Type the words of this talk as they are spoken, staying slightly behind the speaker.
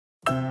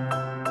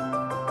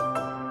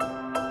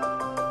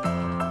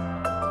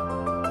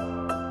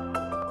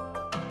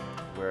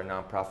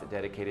nonprofit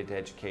dedicated to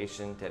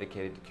education,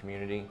 dedicated to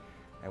community,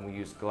 and we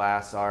use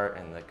glass art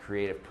and the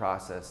creative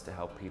process to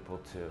help people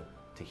to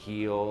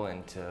heal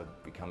and to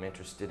become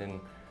interested in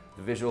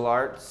the visual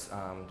arts,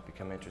 to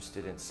become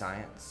interested in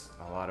science.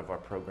 A lot of our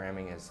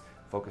programming is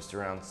focused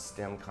around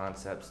STEM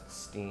concepts,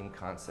 STEAM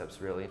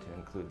concepts really, to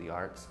include the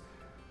arts.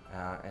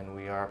 And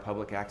we are a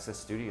public access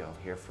studio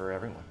here for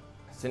everyone.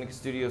 SiNaCa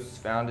Studios was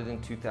founded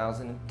in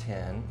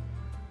 2010.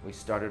 We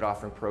started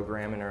offering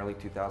program in early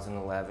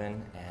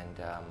 2011,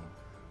 and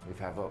we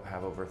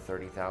have over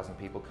 30,000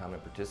 people come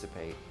and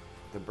participate.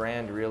 The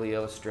brand really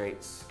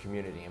illustrates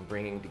community and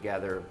bringing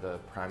together the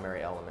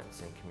primary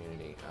elements in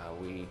community.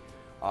 We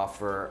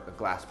offer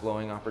glass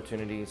blowing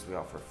opportunities, we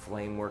offer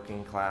flame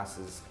working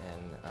classes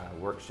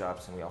and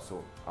workshops, and we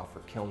also offer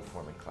kiln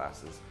forming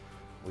classes.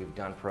 We've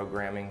done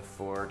programming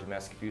for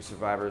domestic abuse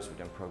survivors, we've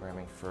done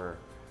programming for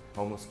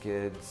homeless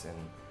kids and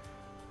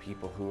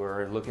people who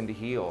are looking to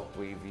heal.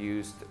 We've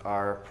used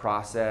our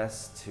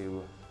process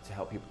to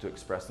help people to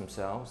express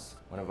themselves.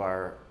 One of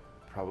our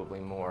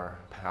probably more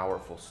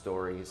powerful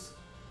stories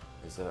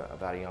is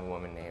about a young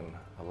woman named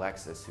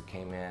Alexis who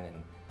came in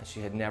and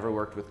she had never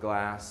worked with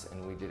glass,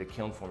 and we did a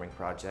kiln forming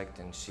project,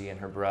 and she and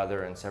her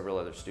brother and several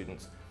other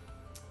students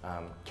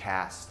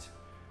cast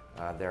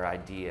their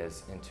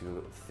ideas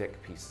into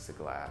thick pieces of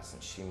glass,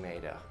 and she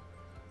made a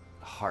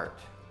heart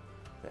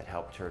that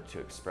helped her to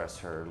express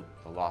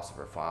the loss of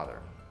her father.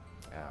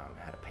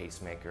 Had a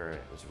pacemaker.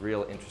 It was a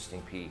real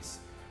interesting piece,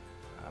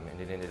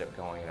 and it ended up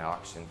going at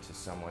auction to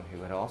someone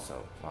who had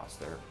also lost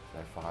their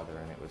father,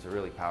 and it was a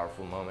really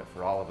powerful moment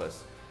for all of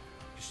us.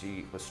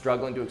 She was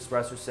struggling to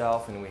express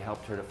herself, and we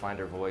helped her to find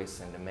her voice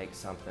and to make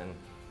something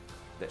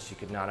that she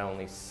could not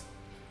only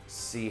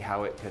see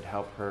how it could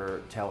help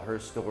her tell her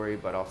story,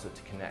 but also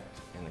to connect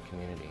in the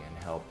community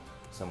and help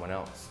someone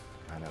else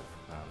kind of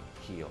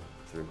heal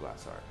through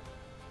glass art.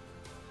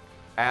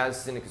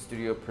 As SiNaCa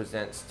Studio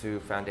presents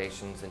to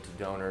foundations and to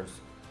donors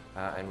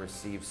and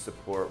receives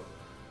support,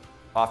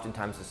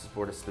 oftentimes the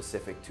support is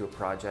specific to a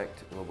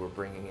project where we're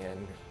bringing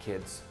in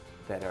kids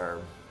that are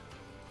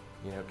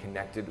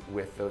connected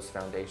with those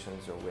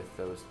foundations or with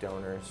those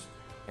donors,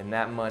 and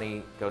that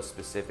money goes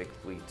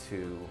specifically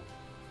to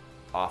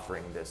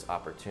offering this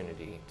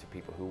opportunity to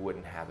people who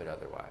wouldn't have it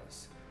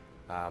otherwise.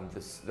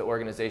 The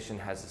organization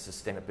has a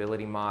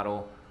sustainability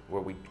model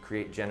where we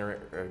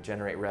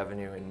generate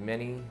revenue in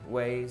many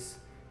ways,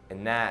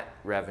 and that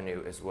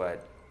revenue is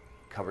what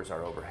covers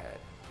our overhead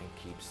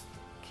and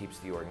keeps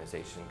the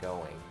organization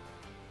going.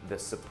 The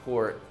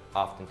support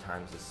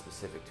oftentimes is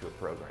specific to a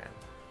program,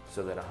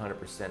 so that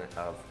 100%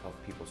 of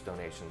people's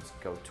donations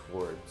go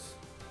towards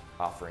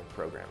offering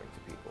programming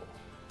to people.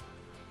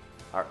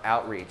 Our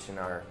outreach and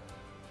our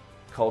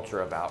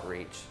culture of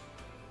outreach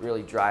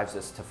really drives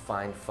us to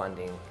find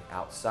funding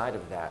outside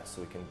of that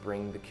so we can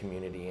bring the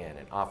community in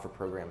and offer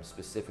programs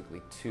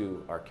specifically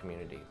to our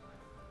community.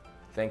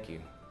 Thank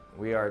you.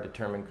 We are a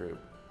determined group,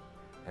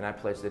 and I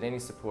pledge that any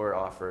support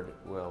offered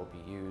will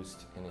be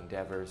used in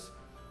endeavors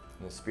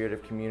in the spirit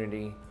of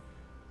community,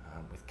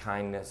 with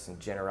kindness and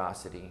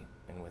generosity,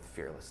 and with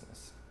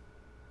fearlessness.